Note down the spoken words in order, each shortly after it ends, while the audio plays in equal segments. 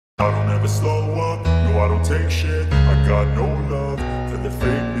I don't ever slow up, no I don't take shit. I got no love for the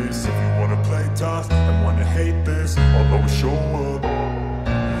fakeness. If you wanna play tough and wanna hate this, I'll always show up.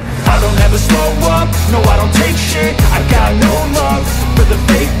 I don't ever slow up, no I don't take shit. I got no love for the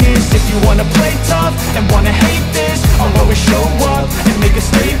fakeness. If you wanna play tough and wanna hate this, I'll always show up and make a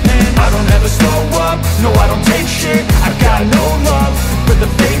statement. I don't ever slow up, no I don't take shit. I got no love for the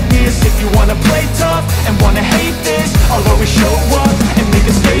fakeness. If you wanna play tough and wanna hate this, I'll always show up and make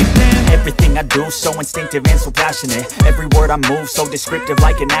a statement. Everything I do so instinctive and so passionate. Every word I move so descriptive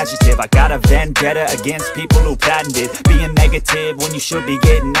like an adjective. I got a vendetta against people who patented being negative when you should be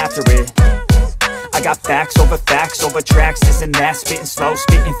getting after it. I got facts over tracks, this and that. Spitting slow,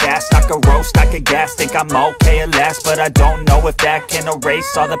 spitting fast, I could roast, I could gas. Think I'm okay at last, but I don't know if that can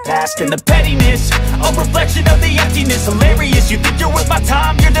erase all the past. And the pettiness, a reflection of the emptiness. Hilarious, you think you're worth my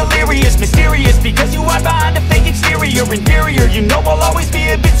time, you're delirious. Mysterious, because you hide behind a fake exterior. Inferior, you know I'll always be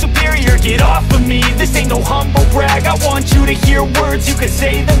a bit superior. Get off of me, this ain't no humble brag. I want you to hear words, you can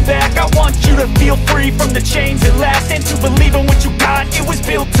say them back. I want you to feel free from the chains at last, and to believe in what you got, it was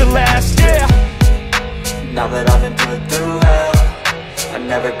built to last, yeah. Now that I've been put through hell, I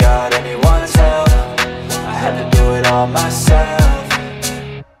never got anyone's help. I had to do it all myself.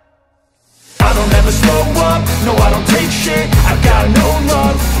 I don't ever slow up, no I don't take shit. I got no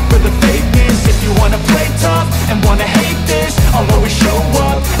love for the fakeness. If you wanna play tough and wanna hate this, I'll always show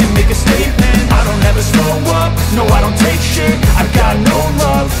up and make a statement. I don't ever slow up, no I don't take shit. I got no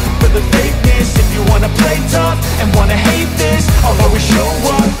love for the fakeness. If you wanna play tough and wanna hate this, I'll always show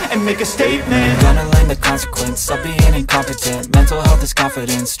up and make a statement. Gonna learn the consequence of being incompetent. Mental health is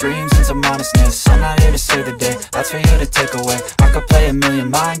confidence, dreams and some honestness. I'm not here to save the day, that's for you to take away. I could play a million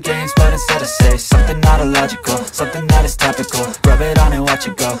mind games, but instead I say something not illogical, something that is topical. Rub it on and watch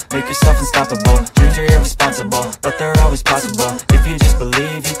it go, make yourself unstoppable. Dreams are irresponsible, but they're always possible. If you just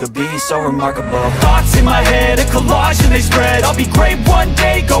believe, you could be so remarkable. Thoughts in my head, a collage and they spread. I'll be great one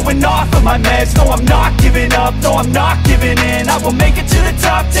day, going off of my meds. No, I'm not giving up, no, I'm not giving in. I will make it to the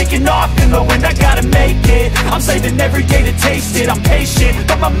top, taking off in the wind. I gotta make it, I'm saving every day to taste it. I'm patient,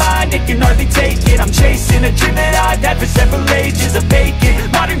 but my mind, it can hardly take it. I'm chasing a dream that I've had for several ages. A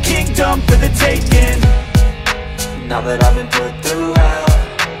vacant, modern kingdom for the taking. Now that I've been put through hell,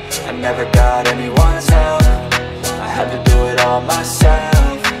 I never got anyone's help. I had to do it all myself.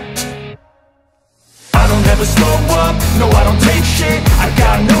 I don't ever slow up, no I don't take shit. I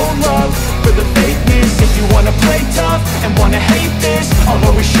got no love for the fakeness. If you wanna play tough and wanna hate this, I'll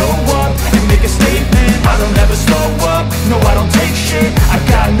always show up and make a statement. I don't ever slow up, no I don't take shit. I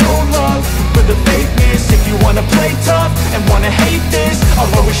got no love for the fakeness. If you wanna play tough and wanna hate this,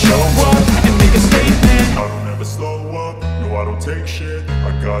 I'll always show up and make a statement. I don't ever slow up, no I don't take shit.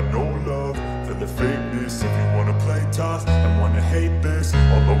 I got no love for the fakeness. If you wanna play tough and wanna hate this,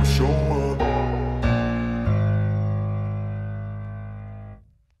 I'll always show up.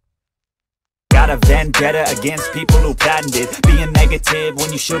 Got a vendetta against people who patented being negative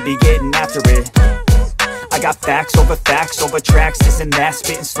when you should be getting after it. I got facts over tracks, this and that.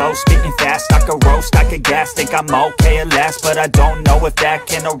 Spitting slow, spitting fast, I could roast, I could gas. Think I'm okay at last, but I don't know if that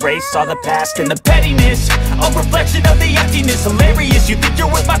can erase all the past. And the pettiness, a reflection of the emptiness. Hilarious, you think you're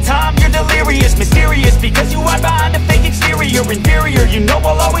worth my time, you're delirious. Mysterious, because you hide behind a fake exterior. Inferior, you know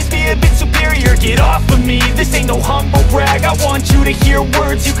I'll always be a bit superior. Get off of me, this ain't no humble brag. I want you to hear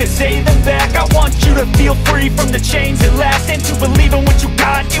words, you can say them back. I want you to feel free from the chains at last, and to believe in what you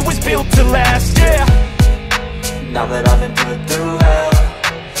got, it was built to last, yeah. Now that I've been put through hell,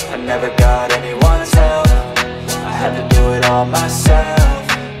 I never got anyone's help. I had to do it all myself.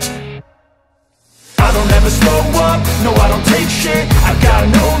 I don't ever slow up, no I don't take shit. I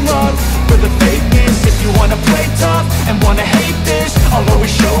got no love for the fakeness. If you wanna play tough and wanna hate this, I'll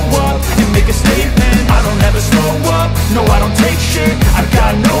always show up and make a statement. I don't ever slow up, no I don't take shit. I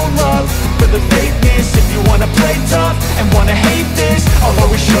got no love for the fakeness. If you wanna play tough and wanna hate this, I'll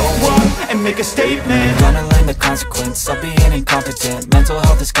always show up and make a statement. Gonna learn the consequence of being incompetent. Mental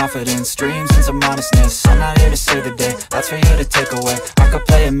health is confidence, dreams and some honestness. I'm not here to save the day, that's for you to take away. I could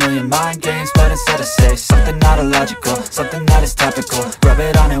play a million mind games, but instead I say something not illogical, something that is topical. Rub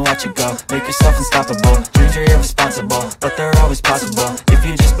it on and watch it go, make yourself unstoppable. Dreams are irresponsible, but they're always possible. If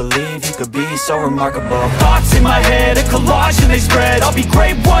you just believe, you could be so remarkable. Thoughts in my head, a collage and they spread. I'll be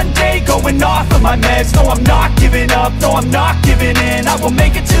great one day, going off of my meds. No, I'm not giving up, no, I'm not giving in. I will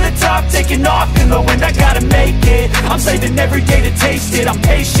make it to the top, taking off in the wind. I gotta make it, I'm saving every day to taste it. I'm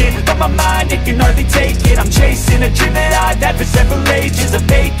patient, but my mind, it can hardly take it. I'm chasing a dream that I've had for several ages. A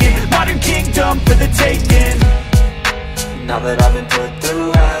vacant, modern kingdom for the taking. Now that I've been put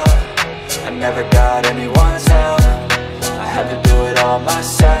through hell, I never got anyone's help. I had to do it all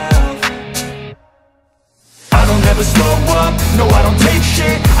myself. never slow up, no I don't take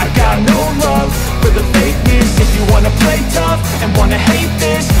shit. I got no love for the fakeness. If you wanna play tough and wanna hate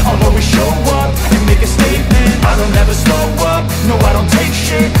this, I'll always show up and make a statement. I don't ever slow up, no I don't take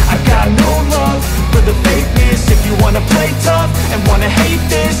shit. I got no love for the fakeness. If you wanna play tough and wanna hate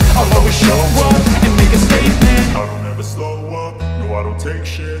this, I'll always show up and make a statement. I don't ever slow up, no I don't take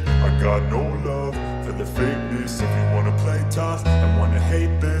shit. I got no love for the fakeness. If you wanna play tough and wanna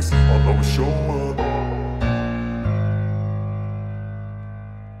hate this, I'll always show up